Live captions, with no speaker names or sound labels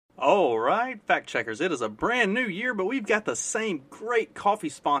All right, fact checkers, it is a brand new year, but we've got the same great coffee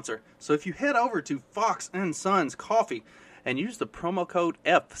sponsor. So if you head over to Fox and Sons Coffee and use the promo code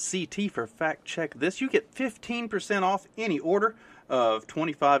FCT for fact check this, you get 15% off any order of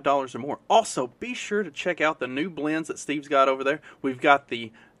 $25 or more. Also, be sure to check out the new blends that Steve's got over there. We've got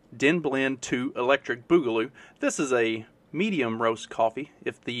the Den Blend 2 Electric Boogaloo. This is a medium roast coffee.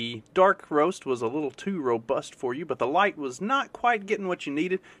 If the dark roast was a little too robust for you, but the light was not quite getting what you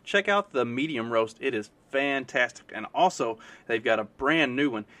needed, check out the medium roast. It is fantastic. And also, they've got a brand new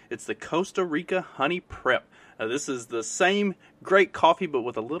one. It's the Costa Rica Honey Prep. This is the same great coffee, but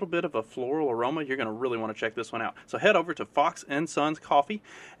with a little bit of a floral aroma. You're going to really want to check this one out. So head over to Fox and Sons Coffee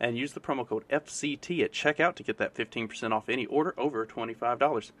and use the promo code FCT at checkout to get that 15% off any order over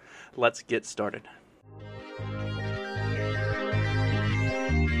 $25. Let's get started.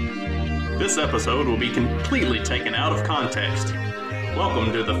 This episode will be completely taken out of context.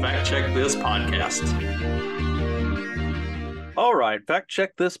 Welcome to the Fact Check This podcast. All right, Fact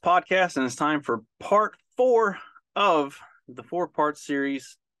Check This podcast, and it's time for part 4 of the 4-part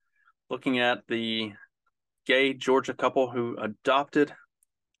series looking at the gay Georgia couple who adopted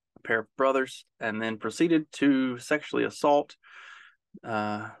a pair of brothers and then proceeded to sexually assault,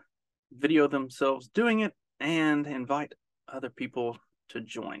 video themselves doing it, and invite other people to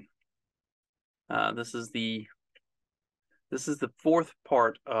join. This is the 4th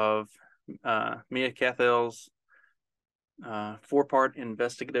part of Mia Cathal's 4-part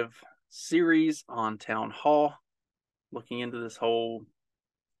investigative series on Town Hall, looking into this whole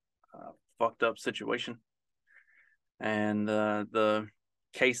fucked up situation and the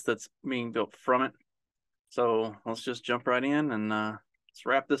case that's being built from it. So let's just jump right in and let's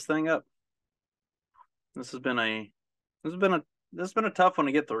wrap this thing up. This has been a tough one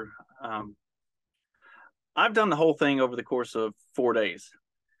to get through. I've done the whole thing over the course of 4 days.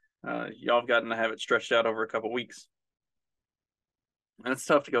 Y'all have gotten to have it stretched out over a couple weeks. And it's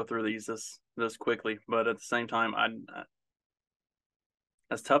tough to go through these this quickly, but at the same time,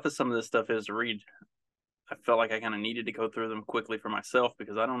 as tough as some of this stuff is to read, I felt like I kind of needed to go through them quickly for myself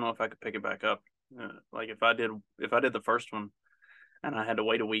because I don't know if I could pick it back up. Like if I did the first one and I had to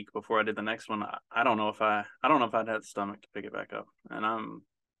wait a week before I did the next one, I don't know if I'd have the stomach to pick it back up. And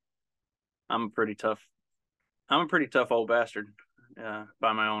I'm a pretty tough old bastard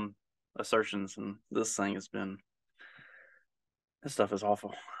by my own assertions, and this stuff is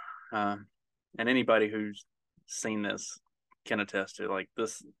awful. And anybody who's seen this can attest to, like,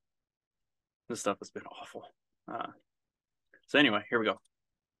 this stuff has been awful. So anyway, here we go.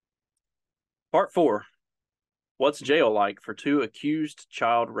 Part 4. What's jail like for 2 accused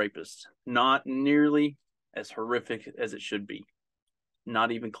child rapists? Not nearly as horrific as it should be.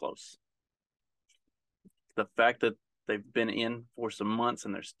 Not even close. The fact that they've been in for some months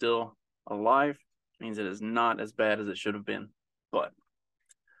and they're still alive means it is not as bad as it should have been. But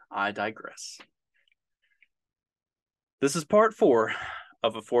I digress. This is part 4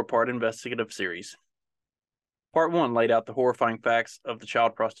 of a 4-part investigative series. Part 1 laid out the horrifying facts of the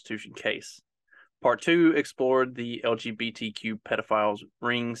child prostitution case. Part 2 explored the LGBTQ pedophiles'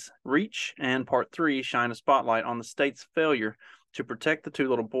 ring's reach, and Part 3 shined a spotlight on the state's failure to protect the 2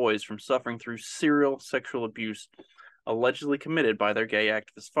 little boys from suffering through serial sexual abuse allegedly committed by their gay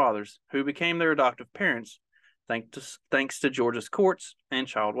activist fathers, who became their adoptive parents thanks to Georgia's courts and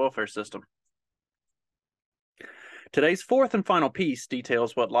child welfare system. Today's 4th and final piece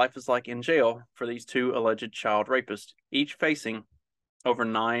details what life is like in jail for these 2 alleged child rapists, each facing over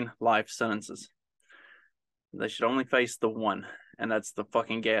 9 life sentences. They should only face the one, and that's the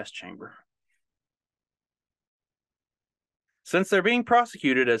fucking gas chamber. Since they're being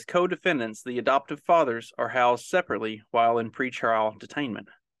prosecuted as co-defendants, the adoptive fathers are housed separately while in pretrial detainment.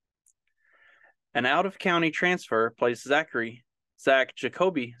 An out-of-county transfer placed Zach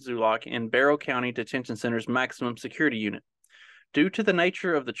Jacoby Zulak in Barrow County Detention Center's maximum security unit. Due to the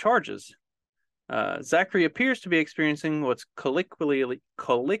nature of the charges, Zachary appears to be experiencing what's colloquially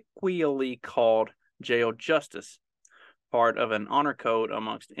called jail justice, part of an honor code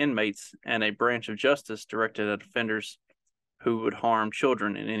amongst inmates and a branch of justice directed at offenders who would harm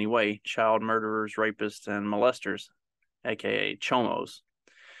children in any way, child murderers, rapists, and molesters, aka chomos.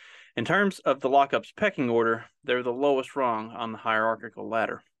 In terms of the lockup's pecking order, they're the lowest rung on the hierarchical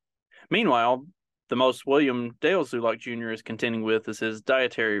ladder. Meanwhile, the most William Dale Zulak Jr. is contending with is his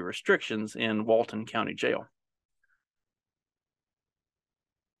dietary restrictions in Walton County Jail.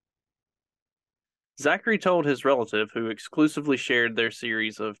 Zachary told his relative, who exclusively shared their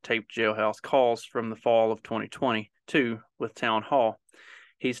series of taped jailhouse calls from the fall of 2022 with Town Hall,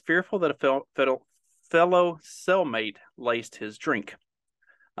 he's fearful that a fellow cellmate laced his drink.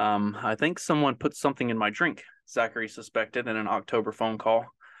 I think someone put something in my drink, Zachary suspected in an October phone call,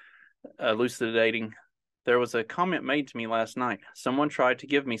 elucidating. There was a comment made to me last night. Someone tried to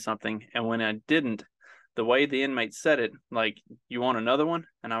give me something, and when I didn't, the way the inmate said it, like, "You want another one?"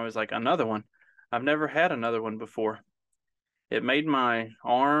 And I was like, "Another one? I've never had another one before." It made my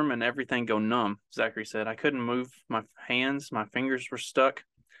arm and everything go numb, Zachary said. I couldn't move my hands, my fingers were stuck.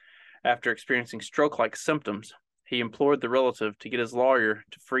 After experiencing stroke-like symptoms, he implored the relative to get his lawyer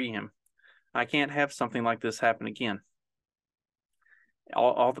to free him. I can't have something like this happen again.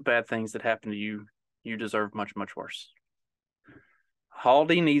 All the bad things that happen to you, you deserve much, much worse.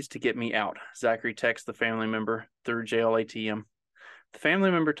 Haldy needs to get me out, Zachary texted the family member through jail ATM. The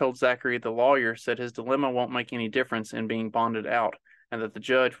family member told Zachary the lawyer said his dilemma won't make any difference in being bonded out, and that the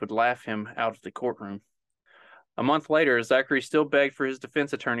judge would laugh him out of the courtroom. A month later, Zachary still begged for his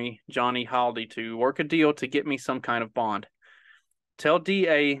defense attorney, Johnny Haldy, to work a deal to get me some kind of bond. Tell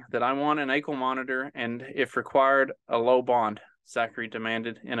DA that I want an ankle monitor and, if required, a low bond, Zachary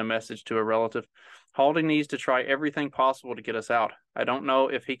demanded in a message to a relative. Haldy needs to try everything possible to get us out. I don't know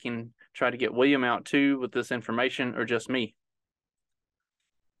if he can try to get William out too with this information or just me.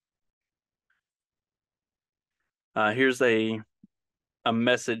 Here's a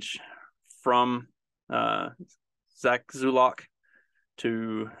message from Zach Zulak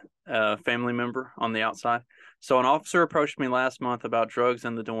to a family member on the outside. So an officer approached me last month about drugs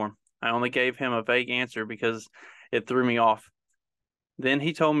in the dorm. I only gave him a vague answer because it threw me off. Then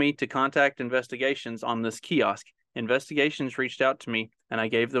he told me to contact investigations on this kiosk. Investigations reached out to me, and I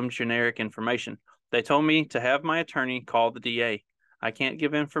gave them generic information. They told me to have my attorney call the DA. I can't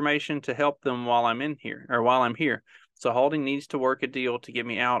give information to help them while I'm here. So Haldy needs to work a deal to get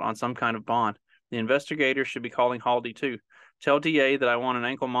me out on some kind of bond. The investigator should be calling Haldy too. Tell DA that I want an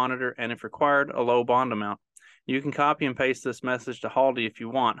ankle monitor and, if required, a low bond amount. You can copy and paste this message to Haldy if you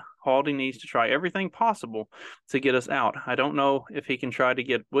want. Haldy needs to try everything possible to get us out. I don't know if he can try to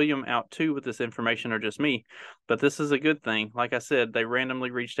get William out too with this information or just me, but this is a good thing. Like I said, they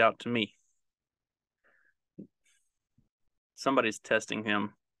randomly reached out to me. Somebody's testing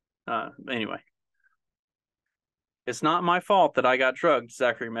him. Anyway. It's not my fault that I got drugged,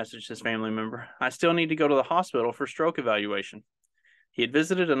 Zachary messaged his family member. I still need to go to the hospital for stroke evaluation. He had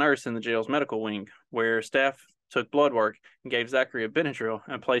visited a nurse in the jail's medical wing, where staff took blood work and gave Zachary a Benadryl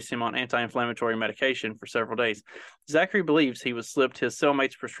and placed him on anti-inflammatory medication for several days. Zachary believes he was slipped his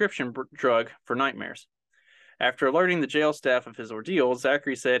cellmate's prescription drug for nightmares. After alerting the jail staff of his ordeal,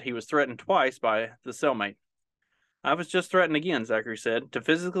 Zachary said he was threatened twice by the cellmate. I was just threatened again, Zachary said, to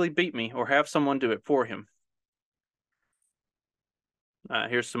physically beat me or have someone do it for him.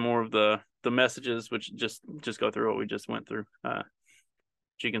 Here's some more of the messages, which just go through what we just went through.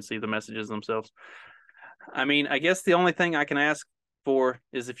 You can see the messages themselves. I mean, I guess the only thing I can ask for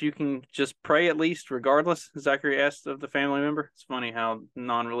is if you can just pray at least, regardless, Zachary asked of the family member. It's funny how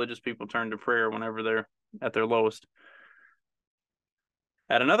non-religious people turn to prayer whenever they're at their lowest.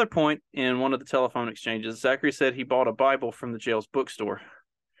 At another point in one of the telephone exchanges, Zachary said he bought a Bible from the jail's bookstore.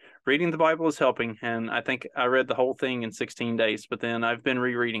 Reading the Bible is helping, and I think I read the whole thing in 16 days, but then I've been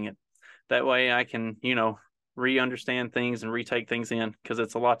rereading it. That way I can, re-understand things and retake things in, because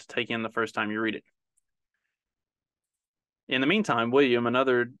it's a lot to take in the first time you read it. In the meantime, William,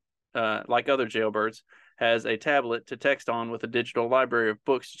 like other jailbirds, has a tablet to text on with a digital library of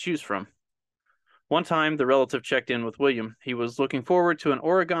books to choose from. One time, the relative checked in with William. He was looking forward to an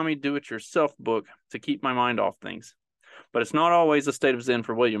origami do-it-yourself book to keep my mind off things. But it's not always a state of zen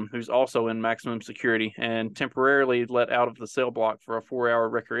for William, who's also in maximum security and temporarily let out of the cell block for a 4-hour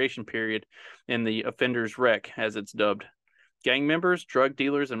recreation period in the offender's rec, as it's dubbed. Gang members, drug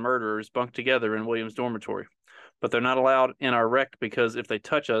dealers, and murderers bunk together in William's dormitory. But they're not allowed in our rec because if they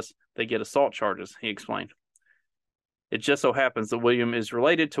touch us, they get assault charges, he explained. It just so happens that William is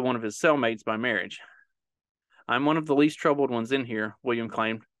related to one of his cellmates by marriage. I'm one of the least troubled ones in here, William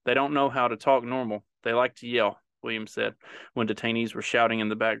claimed. They don't know how to talk normal. They like to yell, William said, when detainees were shouting in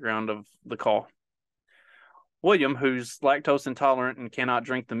the background of the call. William, who's lactose intolerant and cannot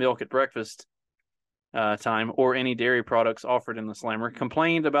drink the milk at breakfast time or any dairy products offered in the slammer,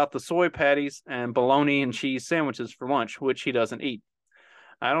 complained about the soy patties and bologna and cheese sandwiches for lunch, which he doesn't eat.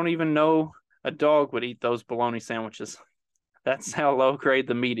 I don't even know a dog would eat those bologna sandwiches. That's how low grade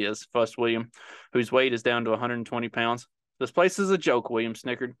the meat is, fussed William, whose weight is down to 120 pounds. This place is a joke, William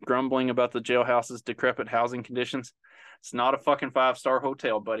snickered, grumbling about the jailhouse's decrepit housing conditions. It's not a fucking 5-star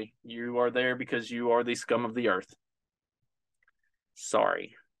hotel, buddy. You are there because you are the scum of the earth.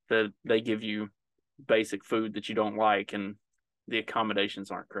 Sorry that they give you basic food that you don't like and the accommodations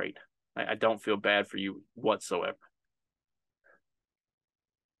aren't great. I don't feel bad for you whatsoever.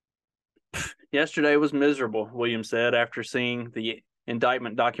 Yesterday was miserable, Williams said after seeing the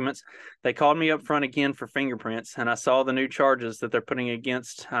indictment documents. They called me up front again for fingerprints, and I saw the new charges that they're putting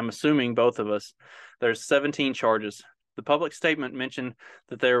against, I'm assuming, both of us. There's 17 charges. The public statement mentioned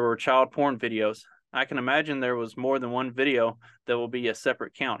that there were child porn videos. I can imagine there was more than one video that will be a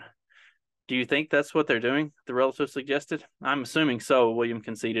separate count. Do you think that's what they're doing? The relative suggested. I'm assuming so, William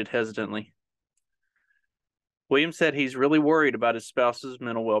conceded hesitantly. William said he's really worried about his spouse's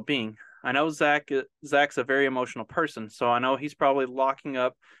mental well-being. I know Zach's a very emotional person, so I know he's probably locking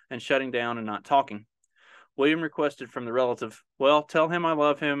up and shutting down and not talking. William requested from the relative, well, tell him I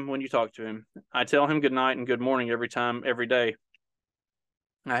love him when you talk to him. I tell him good night and good morning every day.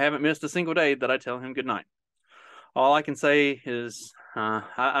 I haven't missed a single day that I tell him good night. All I can say is,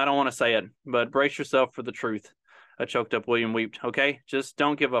 I don't want to say it, but brace yourself for the truth. A choked up William wept. Okay, just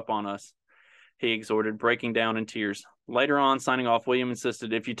don't give up on us, he exhorted, breaking down in tears. Later on, signing off, William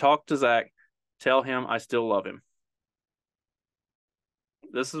insisted, if you talk to Zach, tell him I still love him.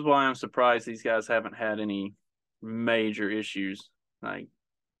 This is why I'm surprised these guys haven't had any major issues. Like,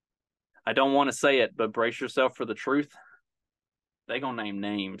 I don't want to say it, but brace yourself for the truth. They gonna name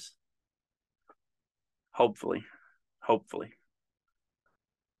names. Hopefully.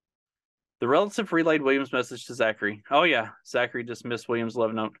 The relative relayed Williams' message to Zachary. Oh yeah, Zachary dismissed Williams'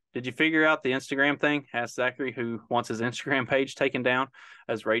 love note. Did you figure out the Instagram thing? Asked Zachary, who wants his Instagram page taken down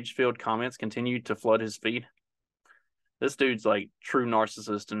as rage-filled comments continued to flood his feed. This dude's like true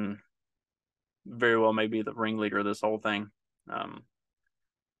narcissist and very well may be the ringleader of this whole thing.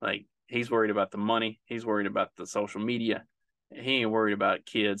 Like, he's worried about the money. He's worried about the social media. He ain't worried about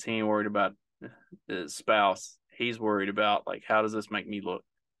kids. He ain't worried about his spouse. He's worried about, like, how does this make me look?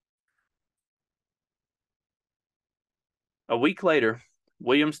 A week later,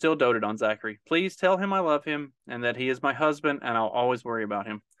 William still doted on Zachary. Please tell him I love him and that he is my husband and I'll always worry about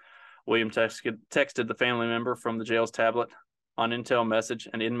him. William texted the family member from the jail's tablet on Intel Message,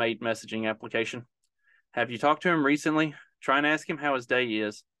 an inmate messaging application. Have you talked to him recently? Try and ask him how his day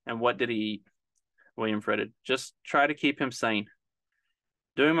is and what did he eat. William fretted. Just try to keep him sane.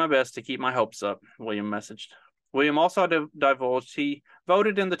 Doing my best to keep my hopes up, William messaged. William also divulged he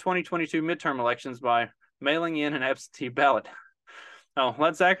voted in the 2022 midterm elections by mailing in an absentee ballot. Oh,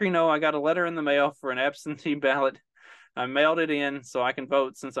 let Zachary know I got a letter in the mail for an absentee ballot. I mailed it in so I can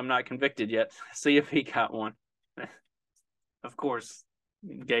vote since I'm not convicted yet. See if he got one. Of course,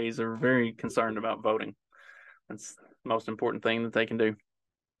 gays are very concerned about voting. That's the most important thing that they can do.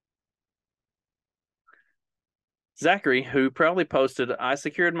 Zachary, who proudly posted, I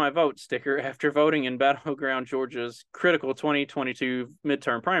secured my vote sticker after voting in Battleground Georgia's critical 2022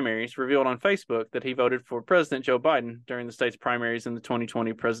 midterm primaries, revealed on Facebook that he voted for President Joe Biden during the state's primaries in the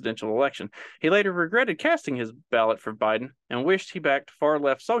 2020 presidential election. He later regretted casting his ballot for Biden and wished he backed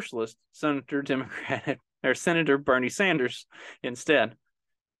far-left socialist Senator Bernie Sanders instead.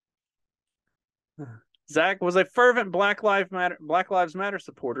 Zach was a fervent Black Lives Matter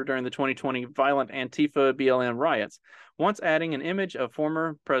supporter during the 2020 violent Antifa BLM riots, once adding an image of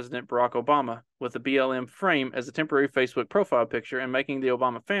former President Barack Obama with the BLM frame as a temporary Facebook profile picture and making the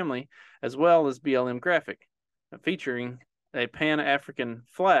Obama family as well as BLM graphic, featuring a Pan-African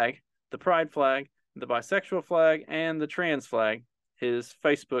flag, the Pride flag, the bisexual flag, and the trans flag, his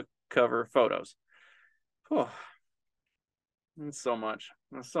Facebook cover photos. Oh, that's so much.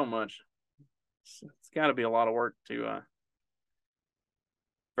 That's so much. It's got to be a lot of work to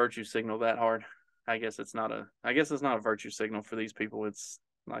virtue signal that hard. I guess it's not a virtue signal for these people. It's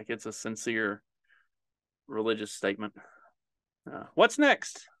like it's a sincere religious statement. What's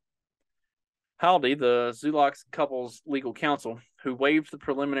next? Haldy, the Zulax couple's legal counsel, who waived the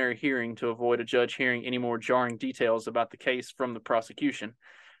preliminary hearing to avoid a judge hearing any more jarring details about the case from the prosecution,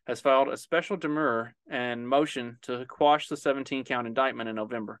 has filed a special demurrer and motion to quash the 17-count indictment in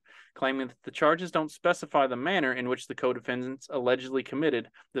November, claiming that the charges don't specify the manner in which the co-defendants allegedly committed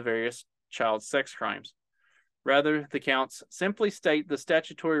the various child sex crimes. Rather, the counts simply state the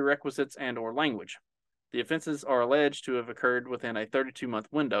statutory requisites and/or language. The offenses are alleged to have occurred within a 32-month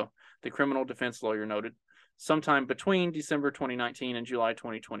window, the criminal defense lawyer noted, sometime between December 2019 and July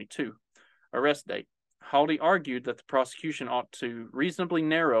 2022. Arrest date. Haldy argued that the prosecution ought to reasonably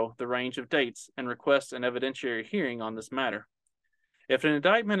narrow the range of dates and request an evidentiary hearing on this matter. If an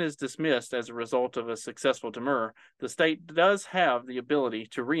indictment is dismissed as a result of a successful demurrer, the state does have the ability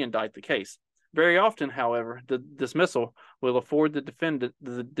to re-indict the case. Very often, however, the dismissal will afford the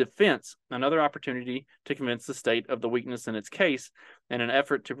defense another opportunity to convince the state of the weakness in its case in an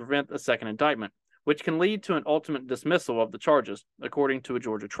effort to prevent a second indictment, which can lead to an ultimate dismissal of the charges, according to a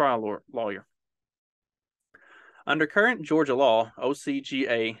Georgia trial lawyer. Under current Georgia law,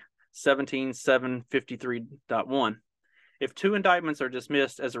 OCGA 17753.1. If two indictments are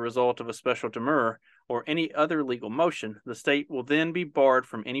dismissed as a result of a special demurrer or any other legal motion, the state will then be barred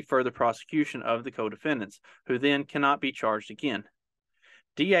from any further prosecution of the co-defendants, who then cannot be charged again.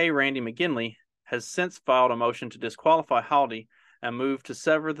 DA Randy McGinley has since filed a motion to disqualify Haldy and move to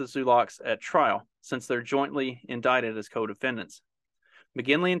sever the Zulaks at trial, since they're jointly indicted as co-defendants.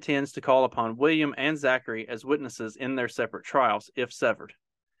 McGinley intends to call upon William and Zachary as witnesses in their separate trials, if severed.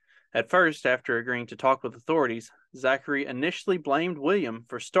 At first, after agreeing to talk with authorities, Zachary initially blamed William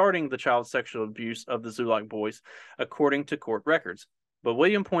for starting the child sexual abuse of the Zulak boys, according to court records. But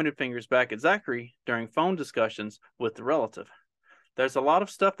William pointed fingers back at Zachary during phone discussions with the relative. There's a lot of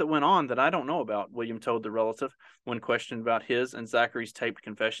stuff that went on that I don't know about, William told the relative when questioned about his and Zachary's taped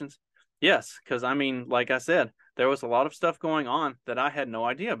confessions. Yes, because like I said, there was a lot of stuff going on that I had no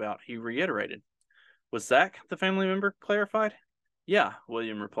idea about, he reiterated. Was Zach the family member clarified? Yeah,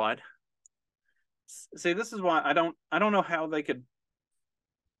 William replied. See, this is why I don't know how they could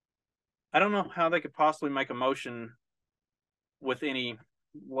possibly make a motion with any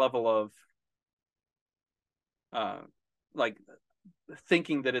level of like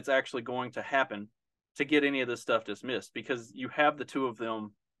thinking that it's actually going to happen to get any of this stuff dismissed, because you have the two of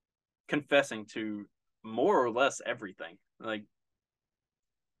them confessing to more or less everything. Like,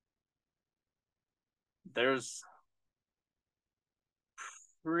 there's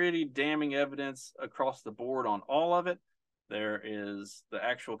pretty damning evidence across the board on all of it. There is the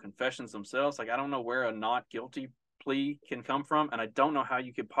actual confessions themselves. Like, I don't know where a not guilty plea can come from, and I don't know how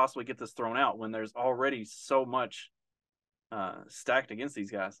you could possibly get this thrown out when there's already so much stacked against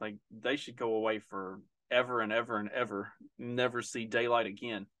these guys. Like, they should go away for ever and ever and ever, never see daylight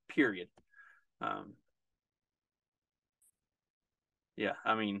again, period. Yeah,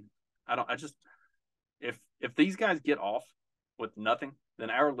 if these guys get off with nothing, then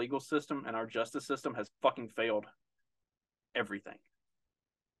our legal system and our justice system has fucking failed everything.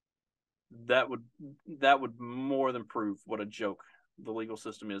 That would more than prove what a joke the legal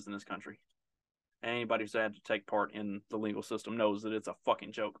system is in this country. Anybody who's had to take part in the legal system knows that it's a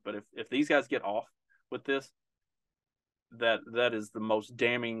fucking joke. But if these guys get off with this, that is the most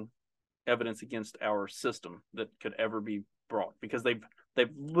damning evidence against our system that could ever be brought, because they've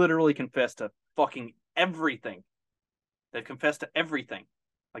literally confessed to fucking everything. They've confessed to everything.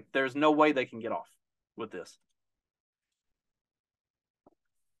 Like, there's no way they can get off with this.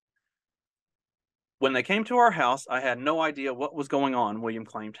 When they came to our house, I had no idea what was going on, William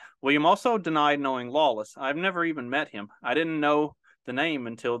claimed. William also denied knowing Lawless. I've never even met him. I didn't know the name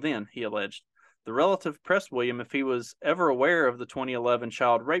until then, he alleged. The relative pressed William if he was ever aware of the 2011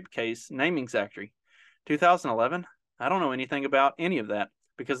 child rape case naming Zachary. 2011? I don't know anything about any of that,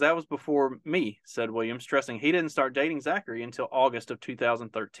 because that was before me, said William, stressing he didn't start dating Zachary until August of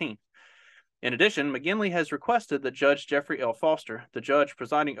 2013. In addition, McGinley has requested that Judge Jeffrey L. Foster, the judge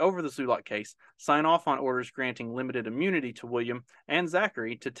presiding over the Zulak case, sign off on orders granting limited immunity to William and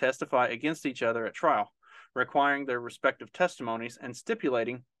Zachary to testify against each other at trial, requiring their respective testimonies and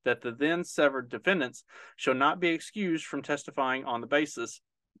stipulating that the then severed defendants shall not be excused from testifying on the basis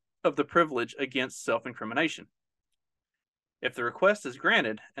of the privilege against self-incrimination. If the request is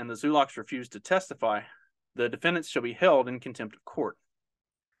granted and the Zulaks refuse to testify, the defendants shall be held in contempt of court.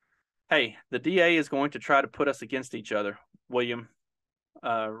 Hey, the DA is going to try to put us against each other, William,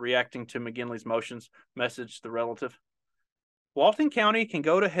 reacting to McGinley's motions, messaged the relative. Walton County can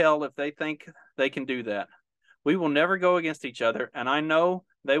go to hell if they think they can do that. We will never go against each other, and I know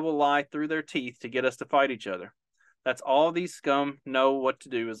they will lie through their teeth to get us to fight each other. That's all these scum know what to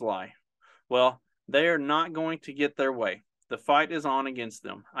do is lie. Well, they are not going to get their way. The fight is on against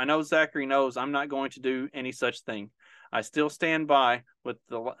them. I know Zachary knows I'm not going to do any such thing. I still stand by with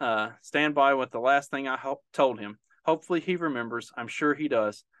the last thing I told him. Hopefully he remembers. I'm sure he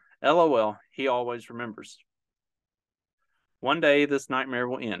does. LOL, he always remembers. One day this nightmare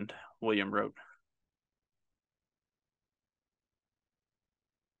will end, William wrote.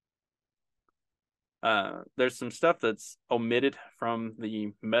 There's some stuff that's omitted from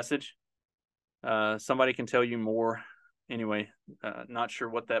the message. Somebody can tell you more. Anyway, not sure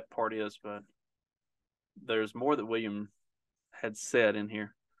what that part is, but there's more that William had said in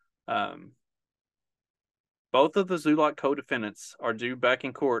here. Both of the Zulak co-defendants are due back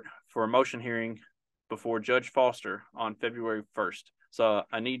in court for a motion hearing before Judge Foster on February 1st. So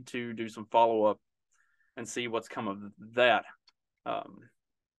I need to do some follow-up and see what's come of that,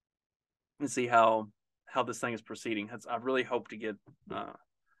 and see how this thing is proceeding. I really hope to get the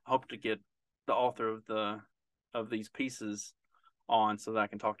author of these pieces on so that I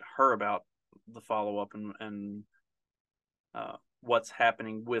can talk to her about the follow-up and what's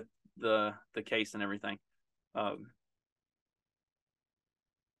happening with the case and everything.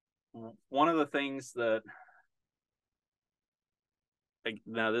 One of the things that,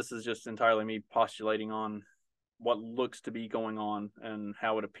 now this is just entirely me postulating on what looks to be going on and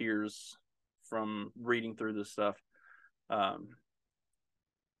how it appears from reading through this stuff. All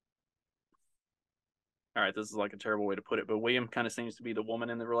right, this is like a terrible way to put it, but William kind of seems to be the woman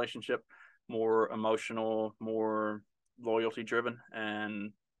in the relationship, more emotional, more loyalty driven,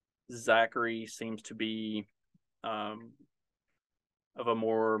 and Zachary seems to be of a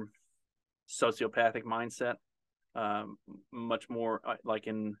more sociopathic mindset, much more like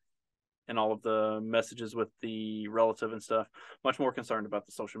in all of the messages with the relative and stuff, much more concerned about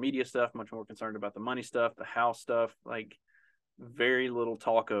the social media stuff, much more concerned about the money stuff, the house stuff, like very little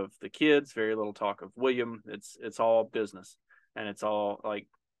talk of the kids, very little talk of William. It's all business, and it's all like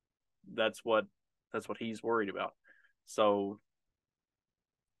that's what he's worried about. So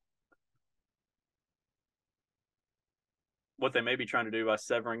what they may be trying to do by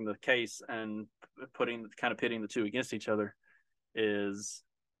severing the case and pitting the two against each other is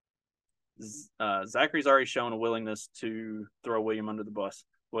Zachary's already shown a willingness to throw William under the bus,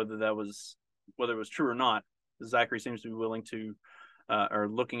 whether it was true or not. Zachary seems to be willing to or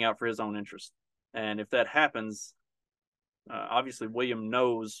looking out for his own interest. And if that happens, obviously William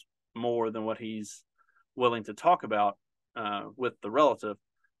knows more than what he's willing to talk about with the relative.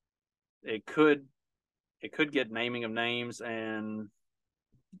 It could get naming of names and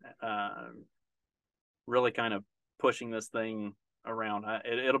really kind of pushing this thing around.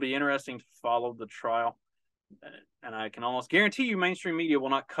 It'll be interesting to follow the trial, and I can almost guarantee you mainstream media will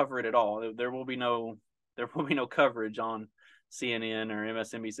not cover it at all. There will be no coverage on CNN or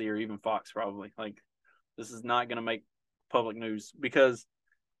MSNBC or even Fox, probably. Like, this is not going to make public news because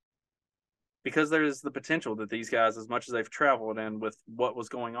there's the potential that these guys, as much as they've traveled and with what was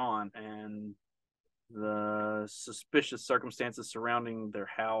going on and the suspicious circumstances surrounding their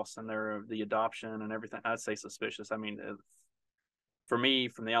house and the adoption and everything, I'd say suspicious. I mean, for me,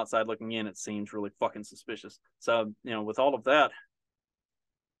 from the outside looking in, it seems really fucking suspicious. So, with all of that,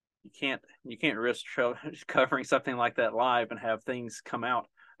 you can't risk covering something like that live and have things come out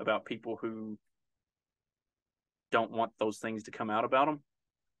about people who don't want those things to come out about them.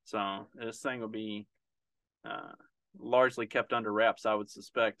 So this thing will be largely kept under wraps, I would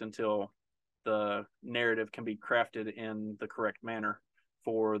suspect, until the narrative can be crafted in the correct manner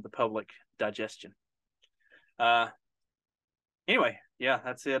for the public digestion. Anyway, yeah,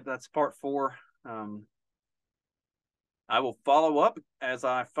 that's it. That's part 4. I will follow up as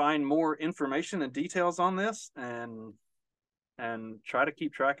I find more information and details on this, and try to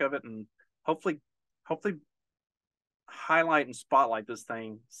keep track of it, and hopefully highlight and spotlight this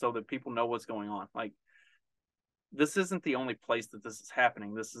thing so that people know what's going on. Like, this isn't the only place that this is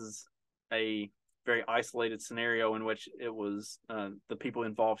happening. This is a very isolated scenario in which it was the people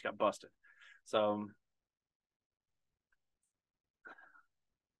involved got busted. So,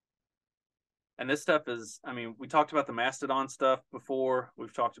 and this stuff is, I mean, we talked about the Mastodon stuff before.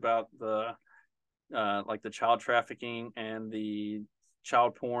 We've talked about the like the child trafficking and the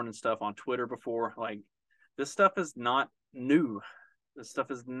child porn and stuff on Twitter before. Like, this stuff is not new. This stuff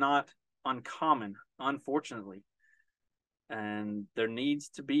is not uncommon, unfortunately. And there needs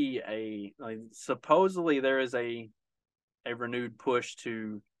to be supposedly there is a renewed push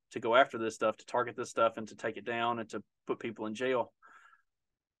to go after this stuff, to target this stuff and to take it down and to put people in jail.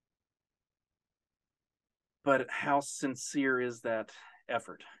 But how sincere is that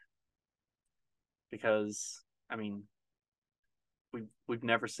effort? Because, I mean, we've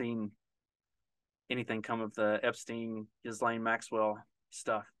never seen anything come of the Epstein, Ghislaine Maxwell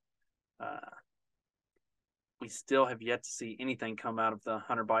stuff. We still have yet to see anything come out of the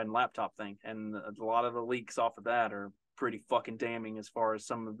Hunter Biden laptop thing, and a lot of the leaks off of that are pretty fucking damning as far as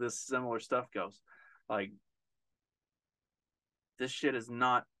some of this similar stuff goes. Like, this shit is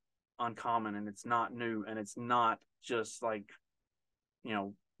not uncommon, and it's not new, and it's not just like,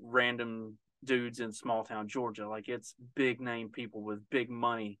 random dudes in small town Georgia. Like, it's big name people with big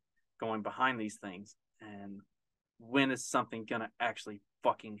money going behind these things. And when is something gonna actually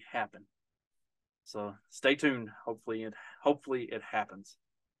fucking happen? So stay tuned. Hopefully it happens.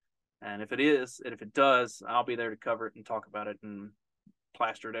 And if it does, I'll be there to cover it and talk about it and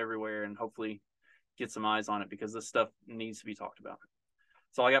plaster it everywhere and hopefully get some eyes on it, because this stuff needs to be talked about.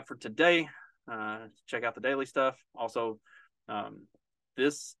 That's all I got for today. Check out the daily stuff. Also,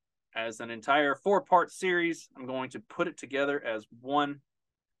 this as an entire 4-part series, I'm going to put it together as one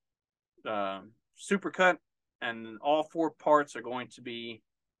supercut, and all 4 parts are going to be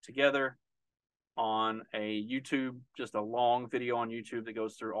together on a YouTube, just a long video on YouTube that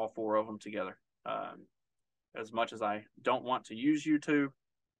goes through all 4 of them together. As much as I don't want to use YouTube,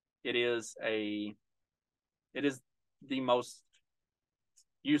 it is the most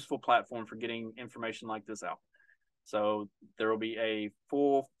useful platform for getting information like this out. So there will be a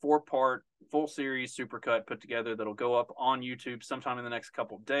full 4-part, full series supercut put together that'll go up on YouTube sometime in the next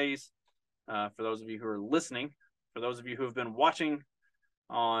couple of days. For those of you who are listening, for those of you who have been watching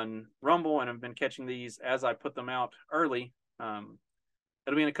on Rumble and have been catching these as I put them out early,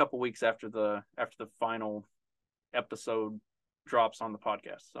 it'll be in a couple weeks after the final episode drops on the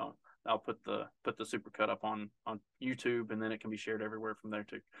podcast. So I'll put the supercut up on YouTube, and then it can be shared everywhere from there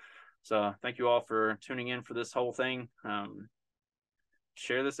too. So thank you all for tuning in for this whole thing.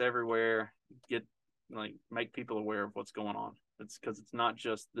 Share this everywhere. Make people aware of what's going on. It's because it's not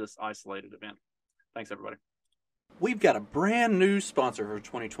just this isolated event. Thanks, everybody. We've got a brand new sponsor for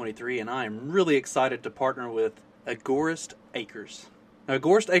 2023, and I am really excited to partner with Agorist Acres. Now,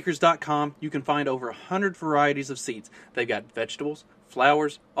 AgoristAcres.com, you can find over 100 varieties of seeds. They've got vegetables,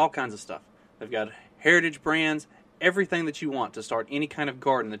 flowers, all kinds of stuff. They've got heritage brands, everything that you want to start any kind of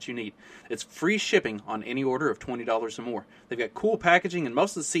garden that you need. It's free shipping on any order of $20 or more. They've got cool packaging, and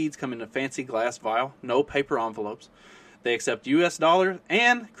most of the seeds come in a fancy glass vial, no paper envelopes. They accept US dollars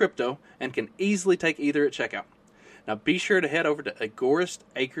and crypto and can easily take either at checkout. Now be sure to head over to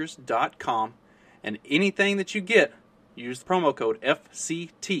AgoristAcres.com, and anything that you get, use the promo code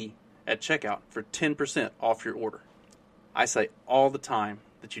FCT at checkout for 10% off your order. I say all the time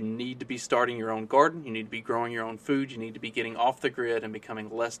that you need to be starting your own garden, you need to be growing your own food, you need to be getting off the grid and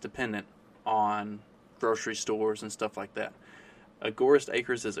becoming less dependent on grocery stores and stuff like that. Agorist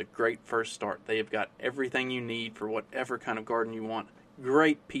Acres is a great first start. They have got everything you need for whatever kind of garden you want.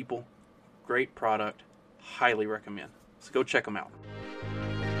 Great people, great product, highly recommend. So go check them out.